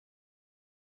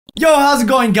Yo, how's it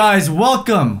going, guys?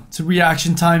 Welcome to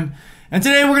Reaction Time. And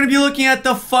today we're gonna be looking at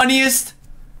the funniest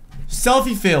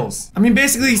selfie fails. I mean,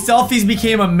 basically, selfies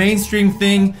became a mainstream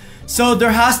thing, so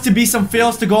there has to be some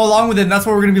fails to go along with it, and that's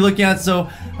what we're gonna be looking at. So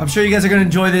I'm sure you guys are gonna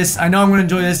enjoy this. I know I'm gonna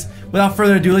enjoy this. Without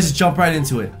further ado, let's just jump right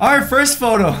into it. Alright, first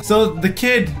photo. So the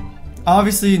kid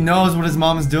obviously knows what his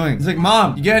mom is doing. He's like,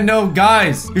 Mom, you gotta know,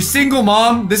 guys, you're single,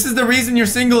 Mom. This is the reason you're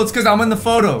single. It's because I'm in the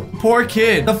photo. Poor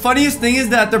kid. The funniest thing is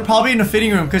that they're probably in a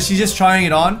fitting room because she's just trying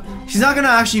it on. She's not gonna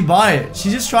actually buy it.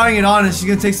 She's just trying it on and she's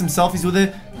gonna take some selfies with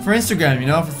it for Instagram, you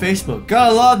know, for Facebook.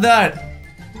 Gotta love that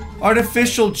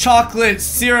artificial chocolate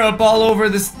syrup all over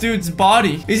this dude's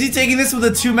body. Is he taking this with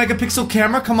a 2 megapixel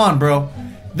camera? Come on, bro.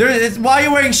 Why are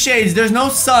you wearing shades? There's no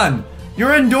sun.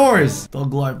 You're indoors.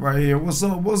 Thug life right here. What's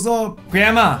up? What's up?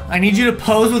 Grandma, I need you to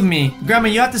pose with me. Grandma,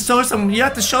 you have to show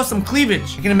some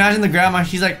cleavage. I can imagine the grandma,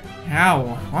 she's like,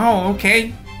 how? Oh,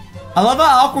 okay. I love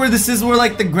how awkward this is where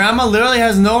like the grandma literally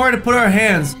has nowhere to put her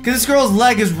hands. Cause this girl's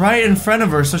leg is right in front of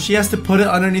her, so she has to put it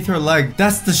underneath her leg.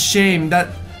 That's the shame. That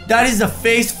is a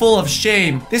face full of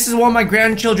shame. This is what my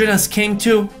grandchildren has came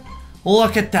to.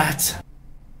 Look at that.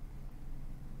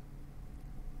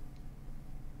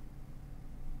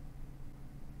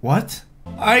 What?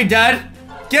 Alright, Dad.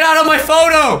 Get out of my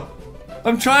photo!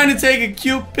 I'm trying to take a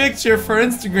cute picture for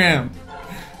Instagram.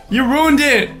 You ruined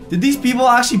it! Did these people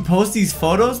actually post these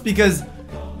photos? Because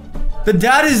the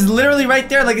dad is literally right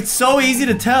there. Like, it's so easy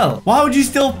to tell. Why would you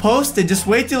still post it? Just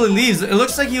wait till he leaves. It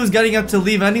looks like he was getting up to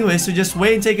leave anyway, so just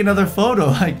wait and take another photo.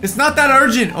 Like, it's not that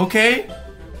urgent, okay?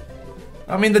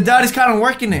 I mean, the dad is kind of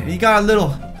working it. He got a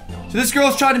little... So this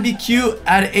girl's trying to be cute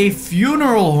at a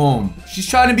funeral home. She's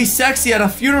trying to be sexy at a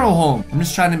funeral home. I'm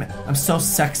just trying to... I'm so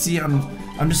sexy.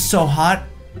 I'm just so hot.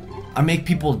 I make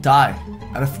people die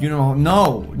at a funeral home.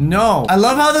 No. I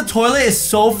love how the toilet is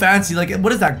so fancy. Like,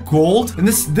 what is that, gold? And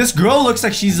this girl looks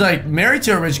like she's like married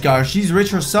to a rich guy, or she's rich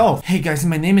herself. Hey guys,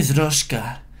 my name is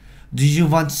Roshka. Do you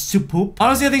want to poop?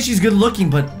 Honestly, I think she's good looking,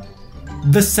 but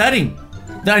the setting,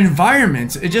 the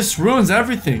environment, it just ruins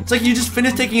everything. It's like you just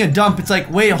finished taking a dump. It's like,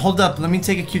 wait, hold up. Let me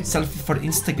take a cute selfie for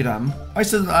Instagram. I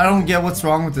said, I don't get what's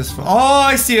wrong with this. Oh,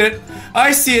 I see it.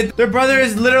 I see it. Their brother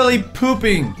is literally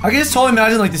pooping. I can just totally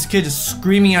imagine like this kid just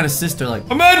screaming at his sister like,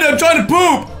 Amanda, I'm trying to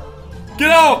poop. Get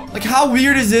out. Like, how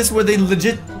weird is this where they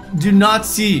legit do not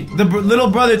see the little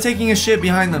brother taking a shit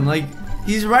behind them? Like,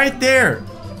 he's right there.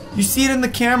 You see it in the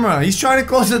camera. He's trying to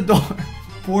close the door.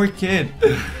 Poor kid.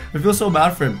 I feel so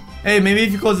bad for him. Hey, maybe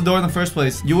if you closed the door in the first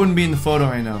place, you wouldn't be in the photo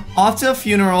right now. Off to a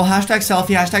funeral, hashtag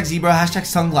selfie, hashtag zebra, hashtag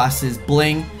sunglasses,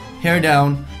 bling, hair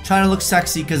down, trying to look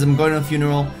sexy because I'm going to a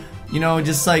funeral. You know,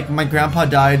 just like my grandpa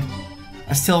died,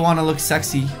 I still want to look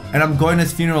sexy. And I'm going to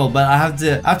his funeral, but I have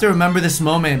to remember this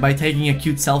moment by taking a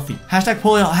cute selfie. Hashtag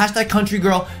polio, hashtag country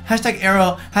girl, hashtag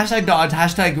arrow, hashtag dodge,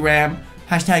 hashtag ram,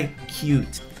 hashtag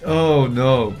cute. Oh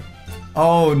no.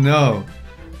 Oh no.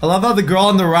 I love how the girl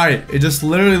on the right is just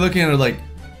literally looking at her like,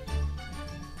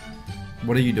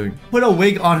 what are you doing? Put a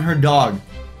wig on her dog.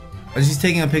 And she's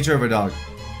taking a picture of her dog.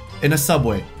 In a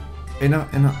subway.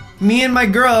 Me and my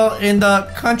girl in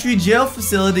the country jail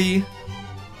facility.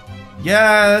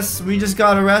 Yes, we just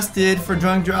got arrested for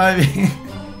drunk driving.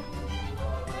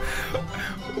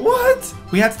 What?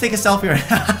 We have to take a selfie right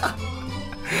now.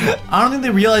 I don't think they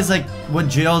realize like what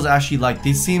jail is actually like.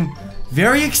 They seem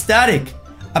very ecstatic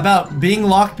about being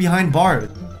locked behind bars.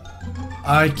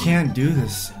 I can't do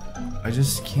this. I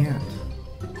just can't.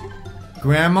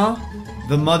 Grandma,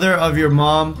 the mother of your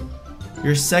mom,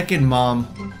 your second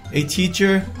mom, a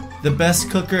teacher, the best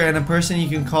cooker, and a person you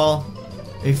can call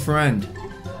a friend.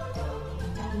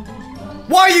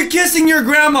 Why are you kissing your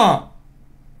grandma?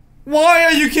 Why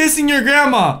are you kissing your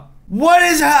grandma? What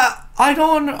is I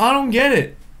don't get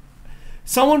it.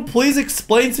 Someone please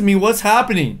explain to me what's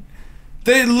happening.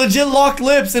 They legit locked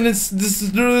lips and it's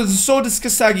so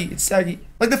disgusting. It's saggy.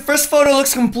 Like the first photo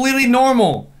looks completely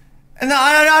normal. And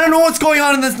I don't know what's going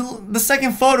on in the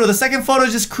second photo. The second photo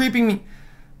is just creeping me.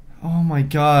 Oh my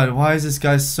god, why is this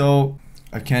guy so...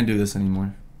 I can't do this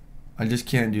anymore. I just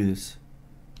can't do this.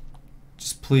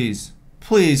 Just please.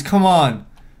 Please, come on.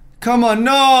 Come on,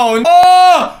 no!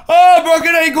 Oh! Oh,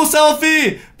 broken ankle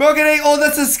selfie! Broken ankle, oh,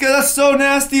 that's so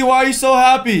nasty. Why are you so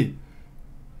happy?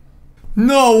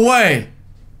 No way!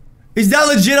 Is that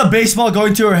legit a baseball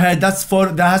going to her head? That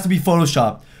has to be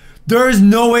photoshopped. There is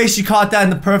no way she caught that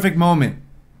in the perfect moment.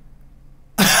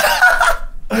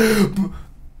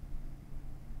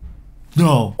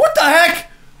 No. What the heck?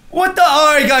 What the?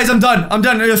 Alright guys, I'm done. I'm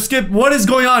done. Yo, skip. What is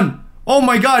going on? Oh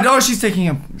my god. Oh, she's taking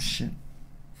a shit.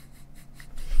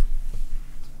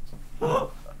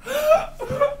 Alright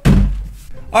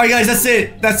guys, that's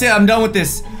it. That's it. I'm done with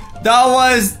this. That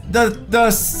was the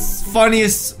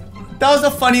funniest. That was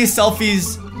the funniest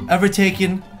selfies ever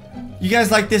taken. You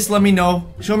guys like this? Let me know.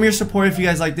 Show me your support if you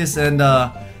guys like this. And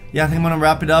yeah, I think I'm gonna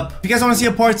wrap it up. If you guys want to see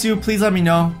a part 2, please let me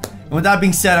know. And with that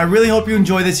being said, I really hope you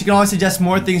enjoyed this. You can always suggest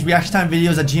more things,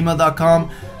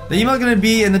 reactiontimevideos@gmail.com. The email is gonna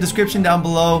be in the description down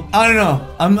below. I don't know.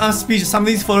 I'm speechless. Some of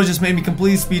these photos just made me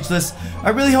completely speechless. I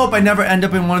really hope I never end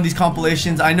up in one of these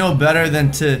compilations. I know better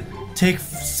than to take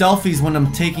selfies when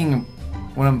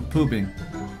I'm pooping.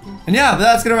 And yeah, but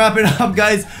that's gonna wrap it up,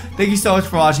 guys. Thank you so much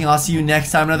for watching. I'll see you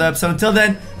next time in another episode. Until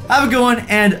then, have a good one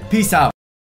and peace out.